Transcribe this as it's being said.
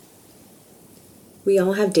We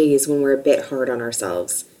all have days when we're a bit hard on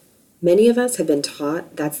ourselves. Many of us have been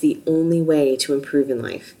taught that's the only way to improve in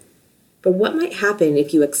life. But what might happen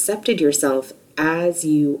if you accepted yourself as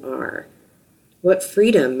you are? What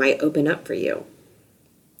freedom might open up for you?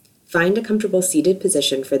 Find a comfortable seated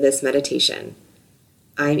position for this meditation.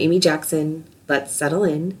 I'm Amy Jackson. Let's settle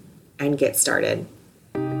in and get started.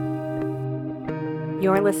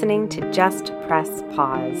 You're listening to Just Press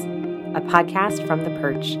Pause, a podcast from The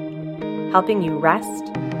Perch, helping you rest,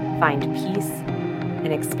 find peace,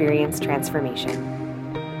 and experience transformation.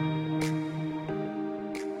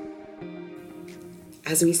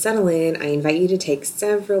 As we settle in, I invite you to take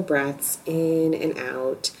several breaths in and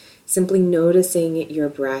out, simply noticing your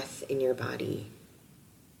breath in your body.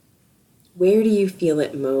 Where do you feel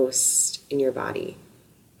it most in your body?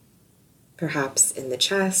 Perhaps in the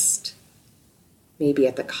chest, maybe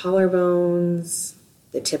at the collarbones,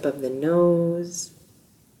 the tip of the nose.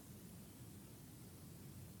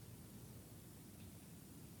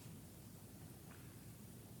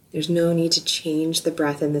 There's no need to change the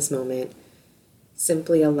breath in this moment.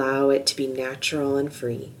 Simply allow it to be natural and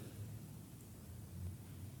free.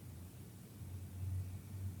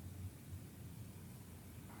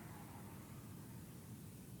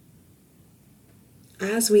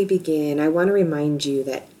 As we begin, I want to remind you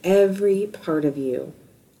that every part of you,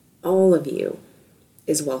 all of you,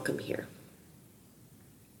 is welcome here.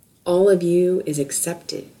 All of you is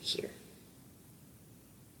accepted here.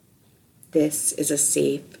 This is a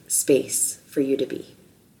safe space for you to be.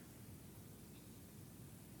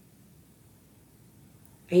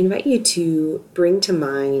 I invite you to bring to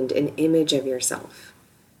mind an image of yourself.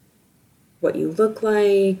 What you look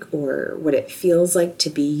like, or what it feels like to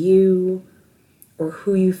be you, or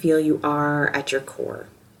who you feel you are at your core.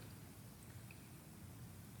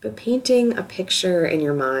 But painting a picture in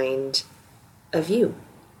your mind of you.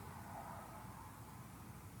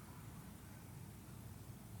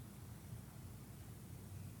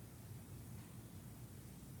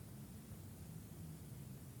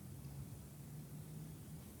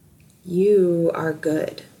 You are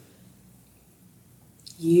good.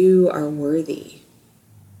 You are worthy.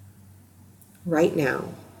 Right now,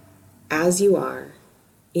 as you are,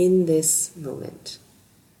 in this moment.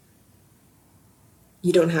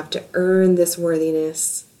 You don't have to earn this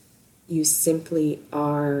worthiness. You simply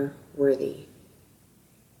are worthy.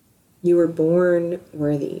 You were born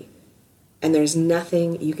worthy, and there's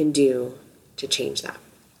nothing you can do to change that.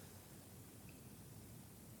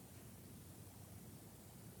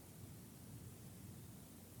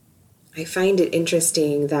 I find it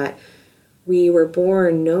interesting that we were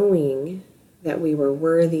born knowing that we were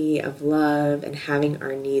worthy of love and having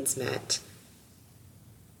our needs met.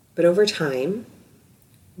 But over time,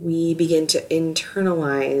 we begin to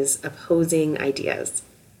internalize opposing ideas.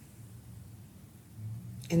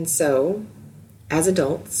 And so, as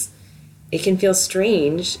adults, it can feel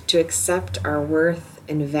strange to accept our worth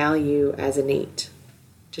and value as innate,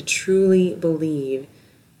 to truly believe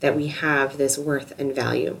that we have this worth and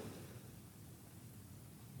value.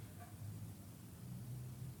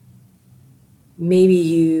 Maybe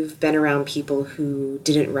you've been around people who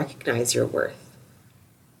didn't recognize your worth.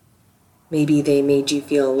 Maybe they made you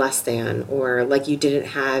feel less than or like you didn't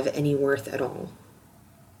have any worth at all.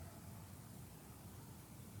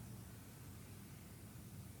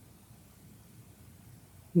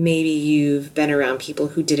 Maybe you've been around people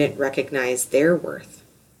who didn't recognize their worth,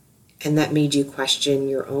 and that made you question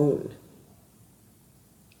your own.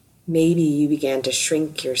 Maybe you began to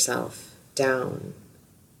shrink yourself down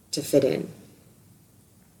to fit in.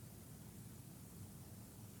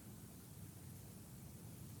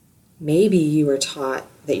 Maybe you were taught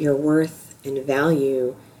that your worth and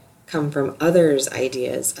value come from others'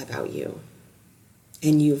 ideas about you,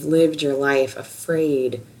 and you've lived your life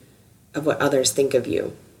afraid of what others think of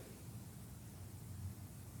you.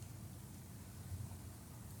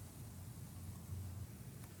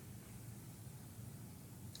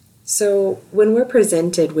 So when we're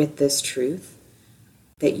presented with this truth,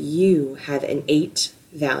 that you have innate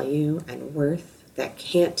value and worth that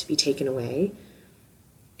can't be taken away,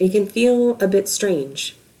 it can feel a bit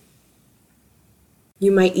strange.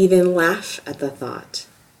 You might even laugh at the thought.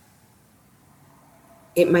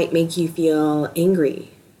 It might make you feel angry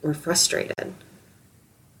or frustrated.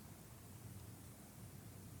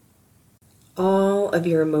 All of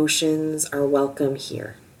your emotions are welcome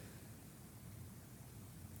here.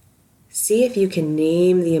 See if you can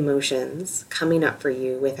name the emotions coming up for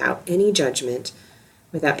you without any judgment,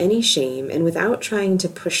 without any shame, and without trying to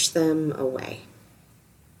push them away.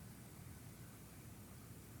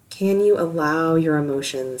 Can you allow your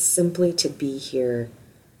emotions simply to be here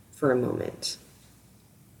for a moment?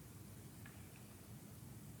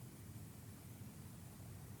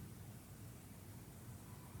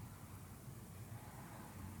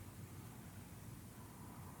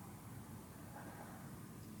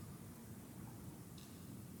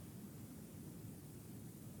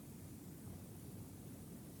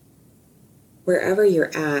 wherever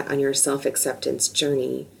you're at on your self-acceptance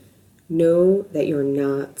journey, know that you're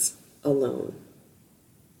not alone.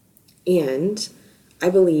 And I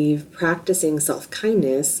believe practicing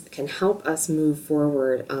self-kindness can help us move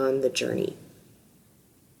forward on the journey.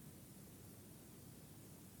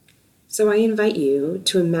 So I invite you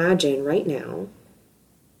to imagine right now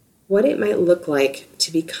what it might look like to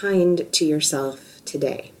be kind to yourself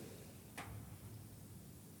today.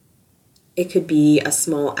 It could be a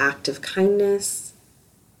small act of kindness.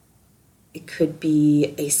 It could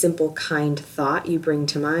be a simple kind thought you bring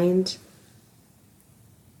to mind.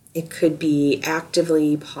 It could be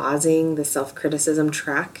actively pausing the self-criticism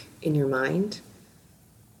track in your mind.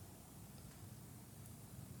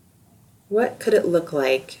 What could it look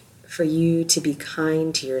like for you to be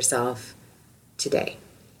kind to yourself today?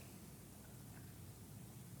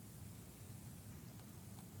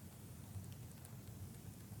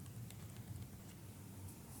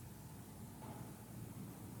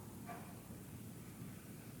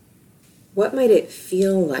 What might it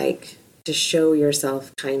feel like to show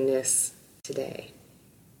yourself kindness today?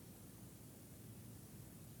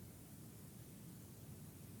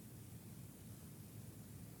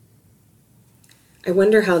 I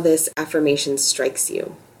wonder how this affirmation strikes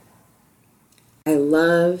you. I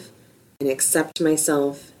love and accept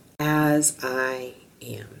myself as I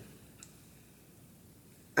am.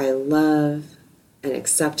 I love and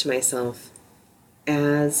accept myself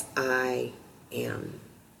as I am.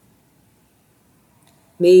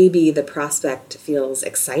 Maybe the prospect feels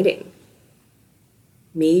exciting.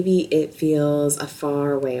 Maybe it feels a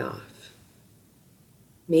far way off.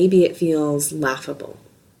 Maybe it feels laughable.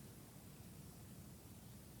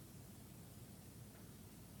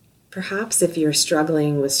 Perhaps if you're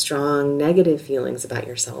struggling with strong negative feelings about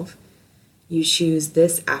yourself, you choose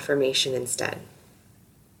this affirmation instead.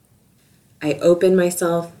 I open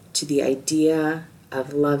myself to the idea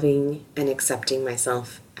of loving and accepting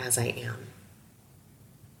myself as I am.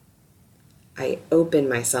 I open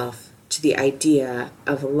myself to the idea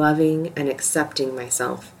of loving and accepting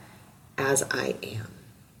myself as I am.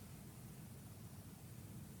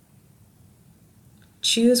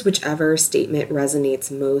 Choose whichever statement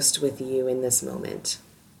resonates most with you in this moment,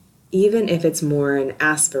 even if it's more an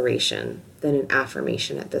aspiration than an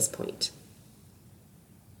affirmation at this point.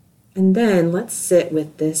 And then let's sit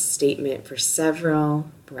with this statement for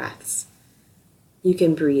several breaths. You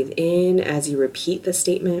can breathe in as you repeat the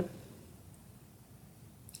statement.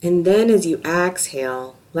 And then as you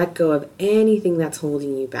exhale, let go of anything that's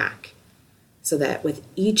holding you back, so that with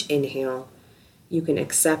each inhale, you can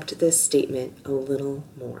accept this statement a little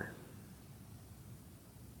more.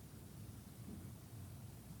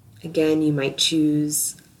 Again, you might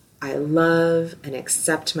choose, I love and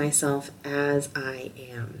accept myself as I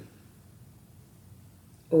am.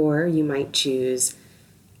 Or you might choose,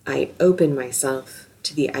 I open myself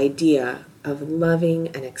to the idea of loving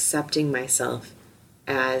and accepting myself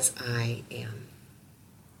as I am.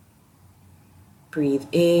 Breathe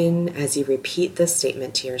in as you repeat this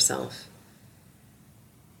statement to yourself.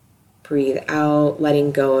 Breathe out,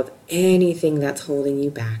 letting go of anything that's holding you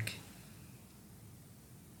back.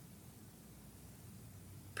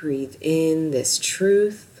 Breathe in this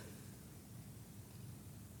truth.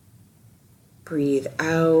 Breathe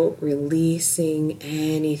out, releasing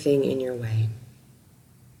anything in your way.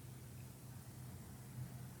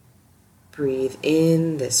 Breathe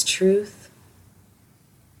in this truth.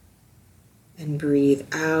 And breathe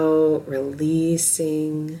out,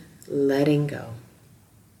 releasing, letting go.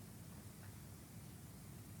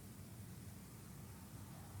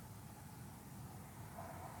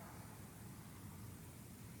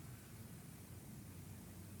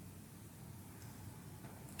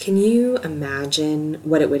 Can you imagine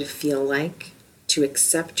what it would feel like to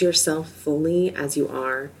accept yourself fully as you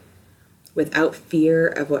are, without fear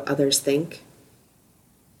of what others think?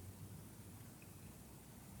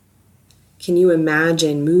 Can you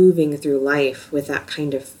imagine moving through life with that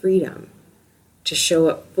kind of freedom to show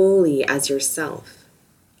up fully as yourself,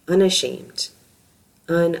 unashamed,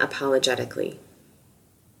 unapologetically?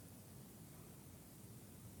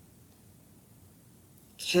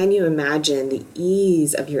 Can you imagine the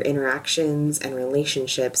ease of your interactions and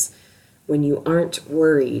relationships when you aren't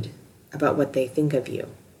worried about what they think of you?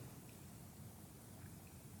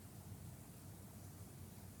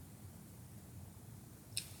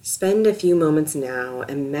 Spend a few moments now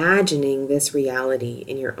imagining this reality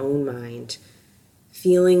in your own mind,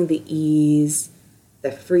 feeling the ease,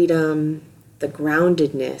 the freedom, the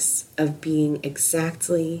groundedness of being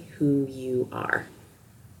exactly who you are.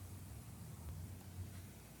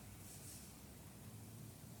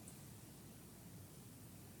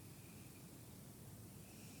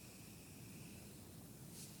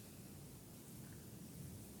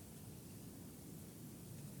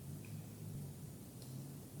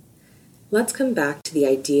 Let's come back to the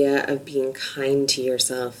idea of being kind to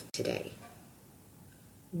yourself today.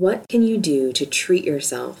 What can you do to treat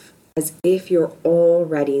yourself as if you're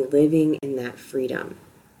already living in that freedom,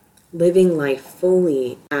 living life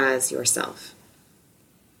fully as yourself?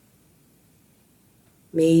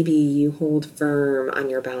 Maybe you hold firm on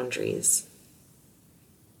your boundaries.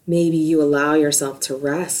 Maybe you allow yourself to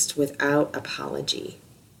rest without apology.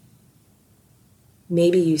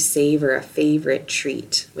 Maybe you savor a favorite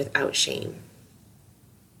treat without shame.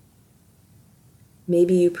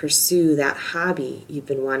 Maybe you pursue that hobby you've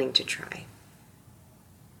been wanting to try.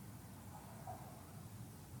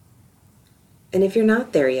 And if you're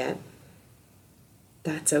not there yet,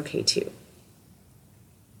 that's okay too.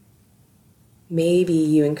 Maybe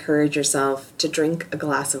you encourage yourself to drink a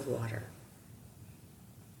glass of water.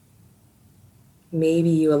 Maybe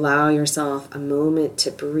you allow yourself a moment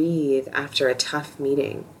to breathe after a tough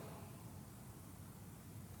meeting.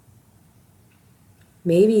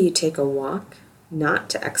 Maybe you take a walk, not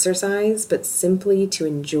to exercise, but simply to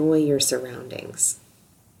enjoy your surroundings.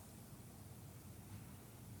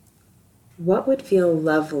 What would feel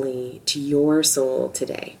lovely to your soul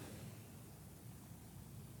today?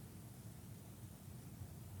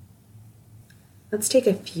 Let's take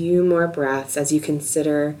a few more breaths as you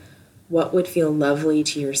consider what would feel lovely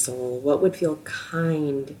to your soul, what would feel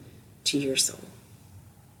kind to your soul.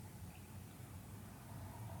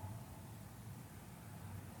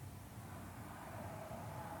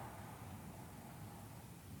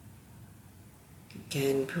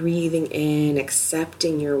 Again, breathing in,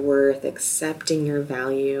 accepting your worth, accepting your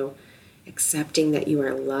value, accepting that you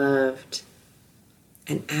are loved.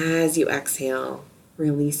 And as you exhale,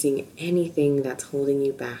 releasing anything that's holding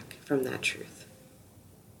you back from that truth.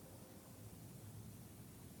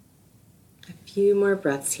 A few more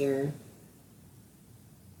breaths here.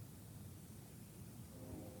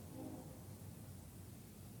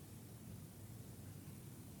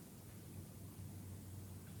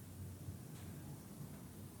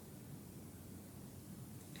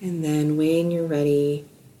 And then when you're ready,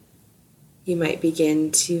 you might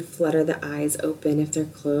begin to flutter the eyes open if they're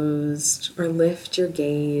closed, or lift your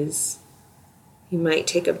gaze. You might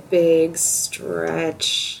take a big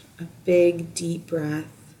stretch, a big deep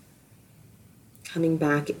breath, coming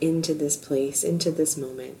back into this place, into this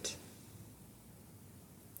moment.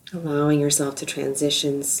 Allowing yourself to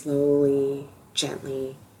transition slowly,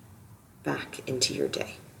 gently back into your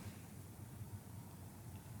day.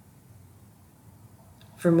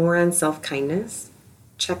 For more on self-kindness,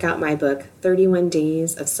 check out my book, 31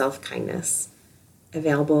 Days of Self-Kindness,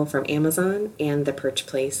 available from Amazon and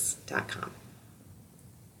theperchplace.com.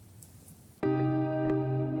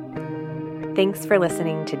 Thanks for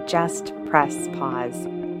listening to Just Press Pause.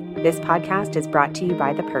 This podcast is brought to you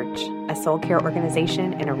by The Perch, a soul care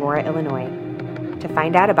organization in Aurora, Illinois. To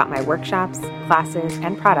find out about my workshops, classes,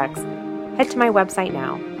 and products, head to my website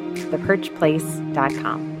now,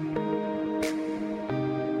 theperchplace.com.